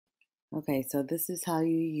Okay, so this is how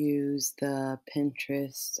you use the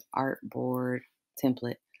Pinterest artboard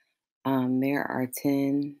template. There are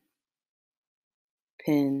 10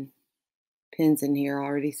 pin pins in here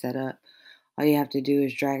already set up. All you have to do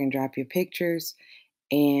is drag and drop your pictures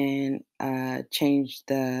and change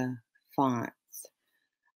the fonts.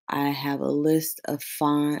 I have a list of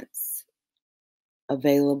fonts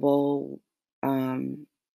available in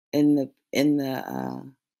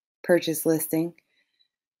the purchase listing.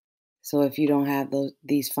 So if you don't have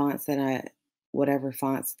these fonts whatever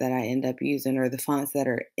fonts that I end up using or the fonts that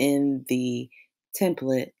are in the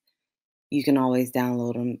template, you can always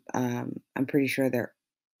download them. I'm pretty sure they're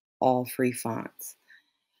all free fonts.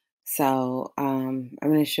 So I'm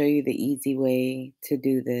going to show you the easy way to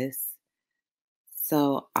do this.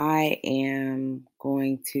 So I am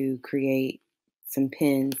going to create some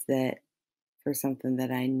pins that for something that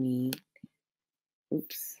I need.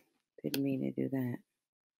 Oops, didn't mean to do that.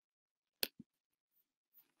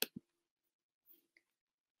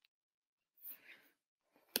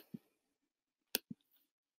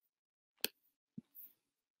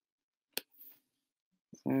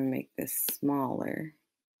 So I'm going to make this smaller.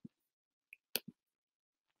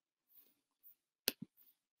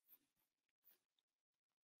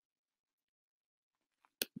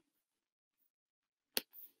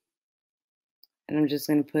 And I'm just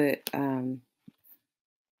going to put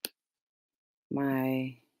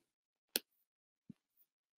my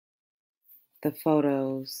the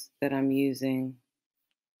photos that I'm using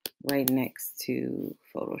right next to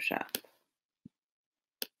Photoshop.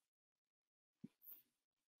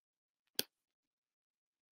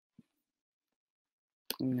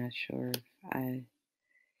 I'm not sure if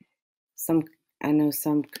some I know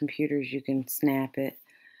some computers you can snap it,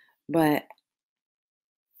 but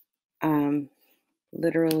um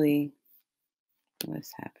literally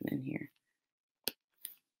what's happening here?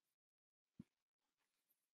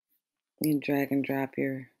 You can drag and drop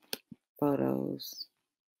your photos.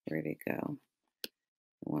 Where'd it go? It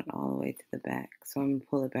went all the way to the back. So I'm gonna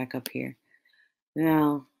pull it back up here.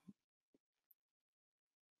 Now,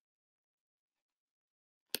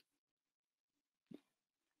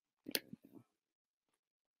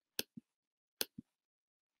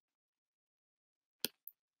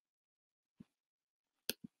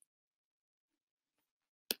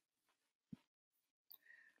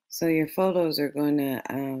 so your photos are going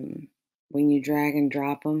to, when you drag and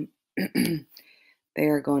drop them, they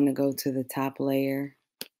are going to go to the top layer.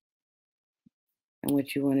 And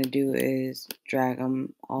what you want to do is drag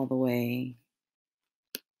them all the way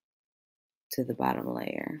to the bottom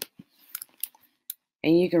layer.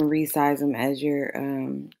 And you can resize them as you're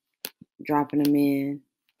dropping them in.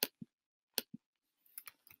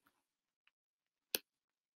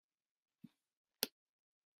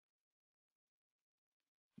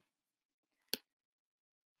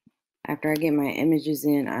 After I get my images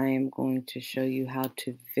in, I am going to show you how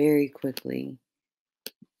to very quickly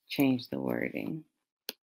change the wording.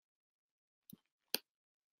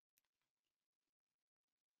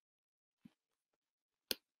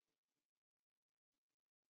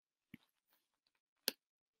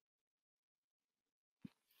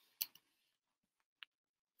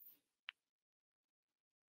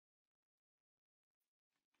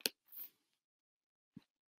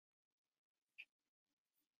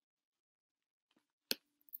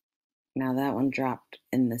 Now that one dropped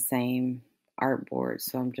in the same artboard,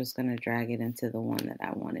 so I'm just going to drag it into the one that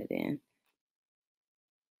I wanted in.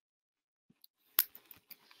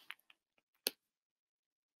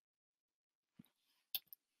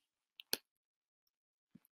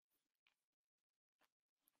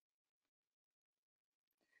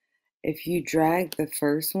 If you drag the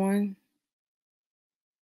first one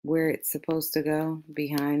where it's supposed to go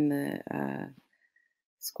behind the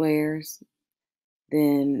squares,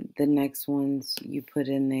 then the next ones you put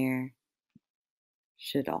in there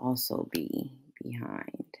should also be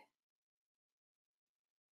behind.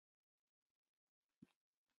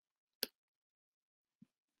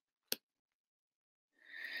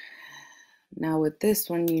 Now with this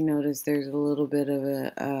one, you notice there's a little bit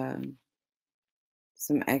of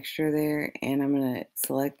some extra there, and I'm gonna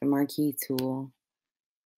select the marquee tool.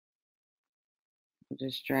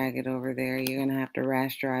 Just drag it over there. You're gonna have to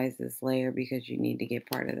rasterize this layer because you need to get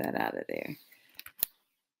part of that out of there.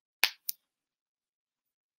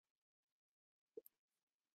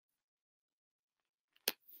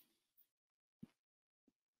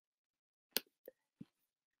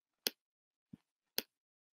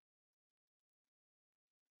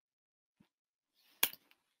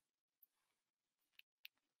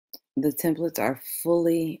 The templates are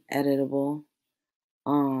fully editable.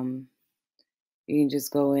 Um, You can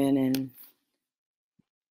just go in and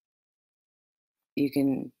you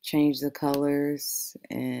can change the colors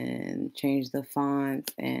and change the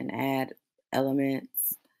fonts and add elements.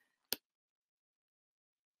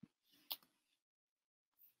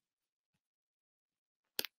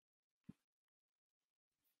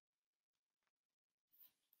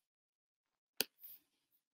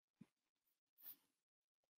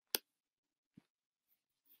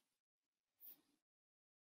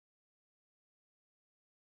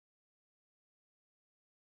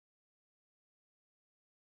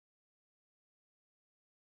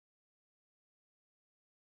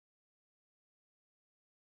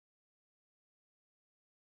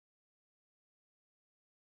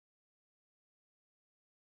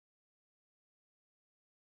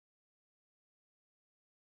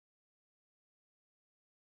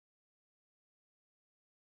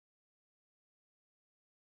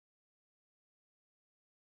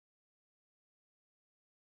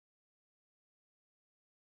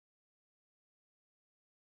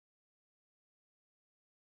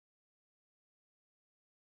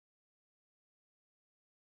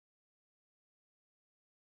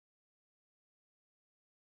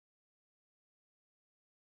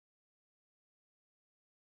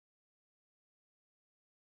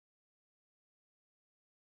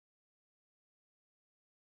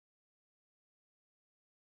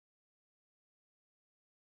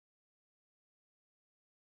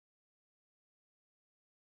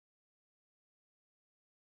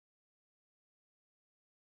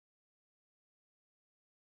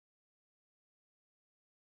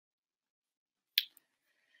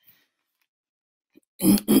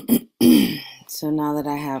 So now that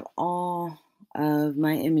I have all of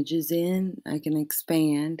my images in, I can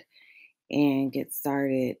expand and get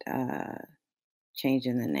started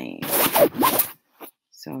changing the name.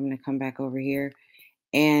 So I'm going to come back over here.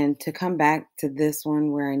 And to come back to this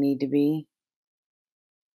one where I need to be,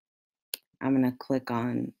 I'm going to click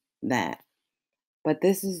on that. But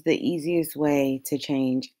this is the easiest way to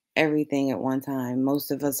change everything at one time. Most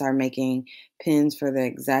of us are making pins for the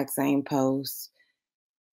exact same post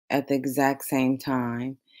at the exact same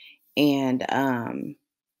time. And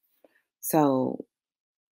so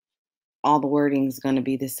all the wording is going to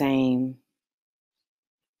be the same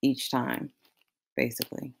each time,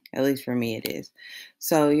 basically. At least for me, it is.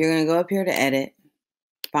 So you're going to go up here to edit,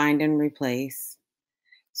 find and replace.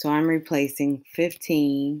 So I'm replacing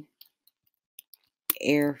 15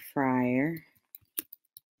 air fryer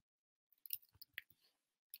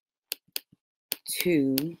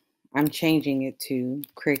to, I'm changing it to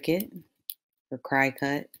Cricut or Cry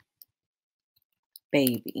Cut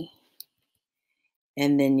Baby.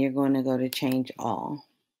 And then you're going to go to change all.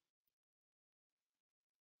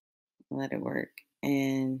 Let it work.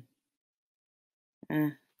 And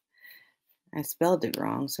I spelled it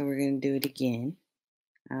wrong, so we're going to do it again.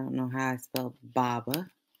 I don't know how I spelled Baba,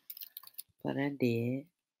 but I did.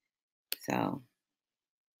 So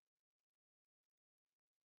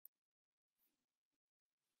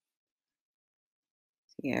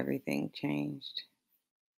see, everything changed.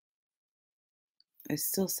 It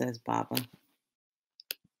still says Baba.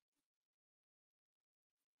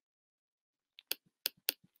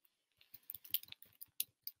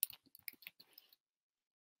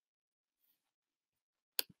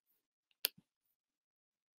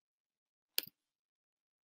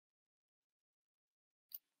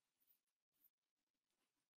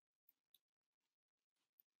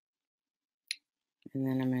 And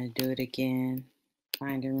then I'm going to do it again.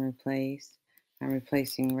 Find and replace. I'm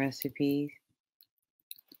replacing recipes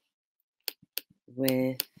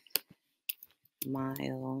with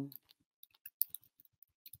Mile.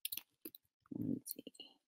 Let's see.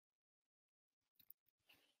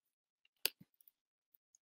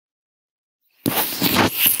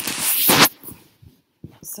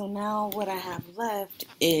 So now what I have left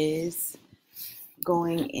is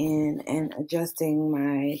going in and adjusting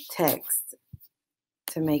my text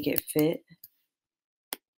to make it fit.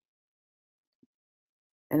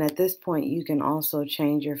 And at this point, you can also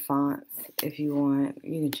change your fonts if you want.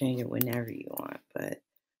 You can change it whenever you want, but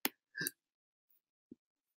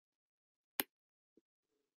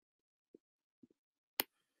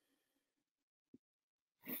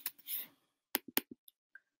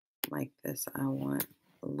like this, I want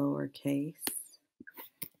lowercase.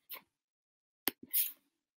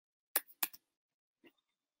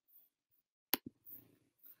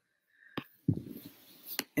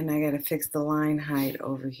 And I got to fix the line height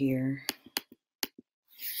over here.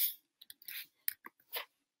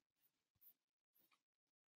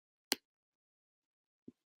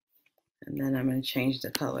 And then I'm going to change the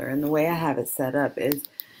color. And the way I have it set up is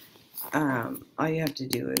all you have to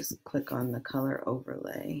do is click on the color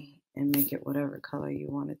overlay and make it whatever color you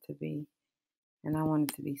want it to be. And I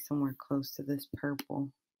want it to be somewhere close to this purple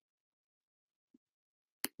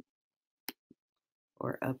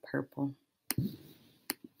or a purple.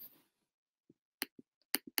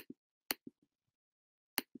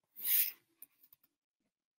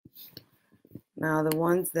 Now the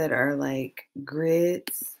ones that are like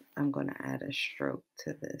grids, I'm going to add a stroke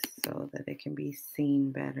to this so that it can be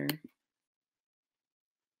seen better.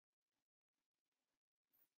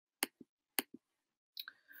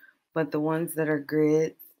 But the ones that are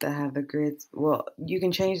grids, that have the grids, well, you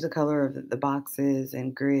can change the color of the boxes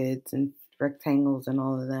and grids and rectangles and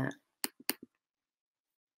all of that.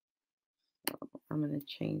 So I'm going to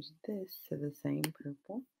change this to the same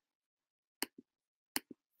purple.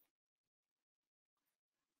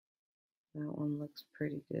 That one looks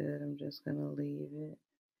pretty good. I'm just going to leave it.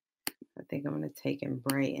 I think I'm going to take and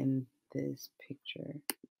brighten this picture.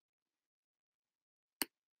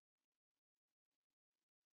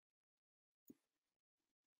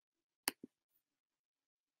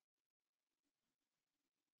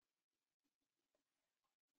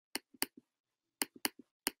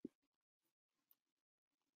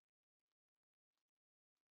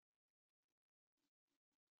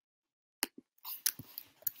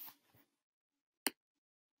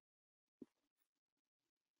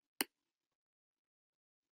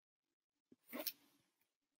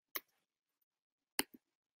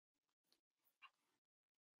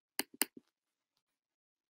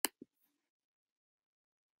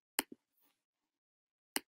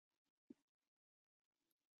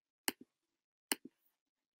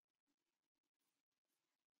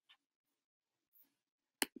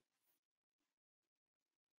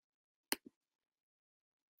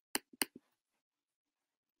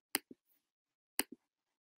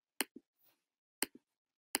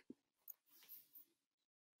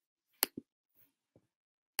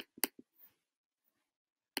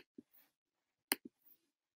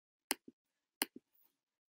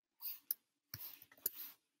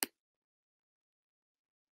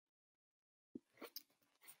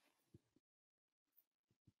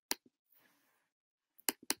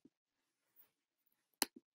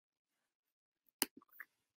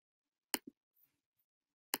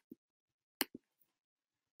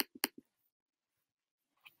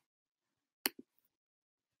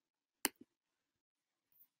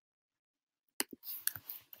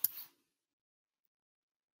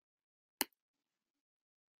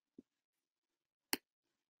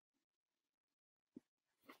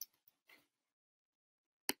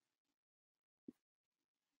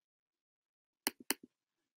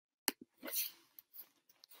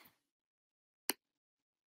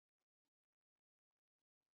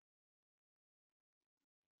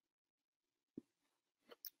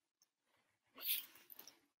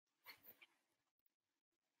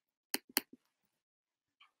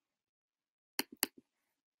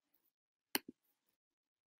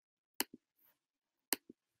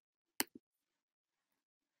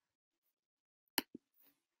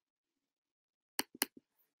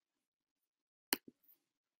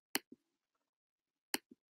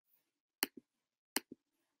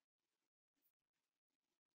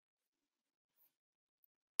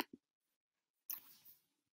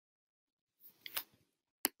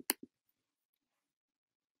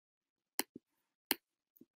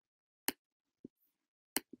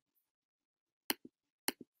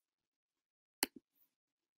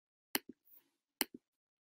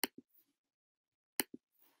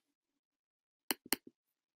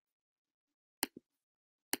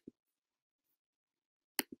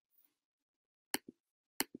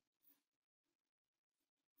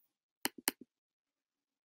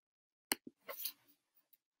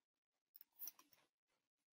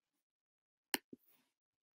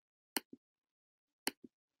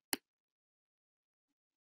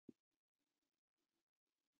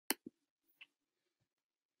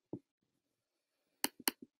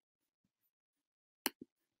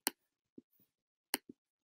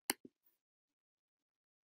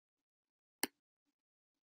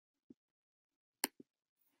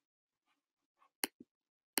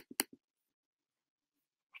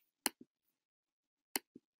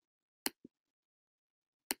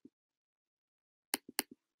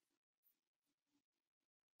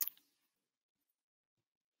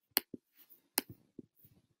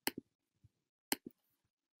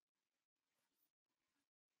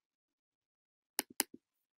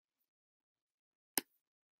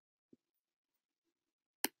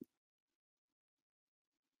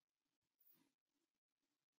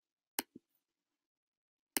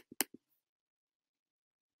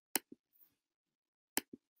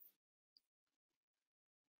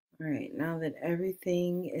 All right, now that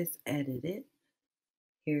everything is edited,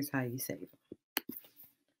 here's how you save them.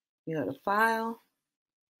 You go to File,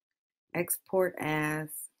 Export As,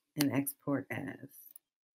 and Export As.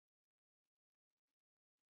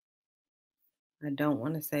 I don't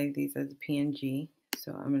want to save these as a PNG,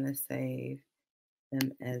 so I'm going to save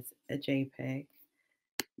them as a JPEG.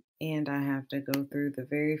 And I have to go through the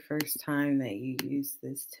very first time that you use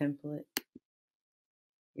this template.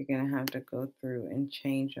 You're going to have to go through and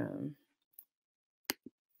change them.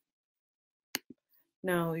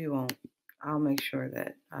 No, you won't. I'll make sure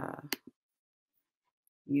that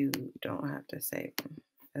you don't have to save them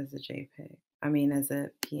as a JPEG. I mean, as a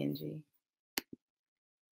PNG.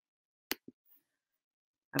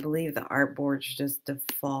 I believe the artboards just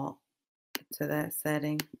default to that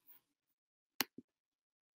setting.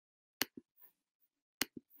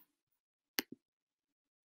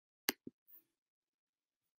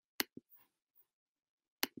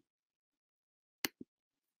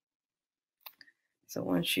 So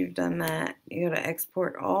once you've done that, you go to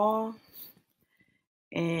Export All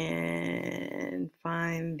and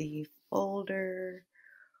find the folder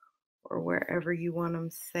or wherever you want them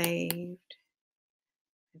saved.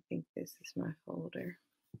 I think this is my folder.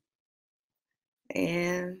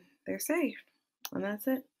 And they're saved. And that's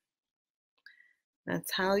it.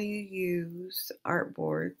 That's how you use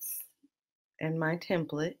artboards and my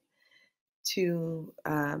template to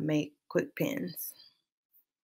make quick pins.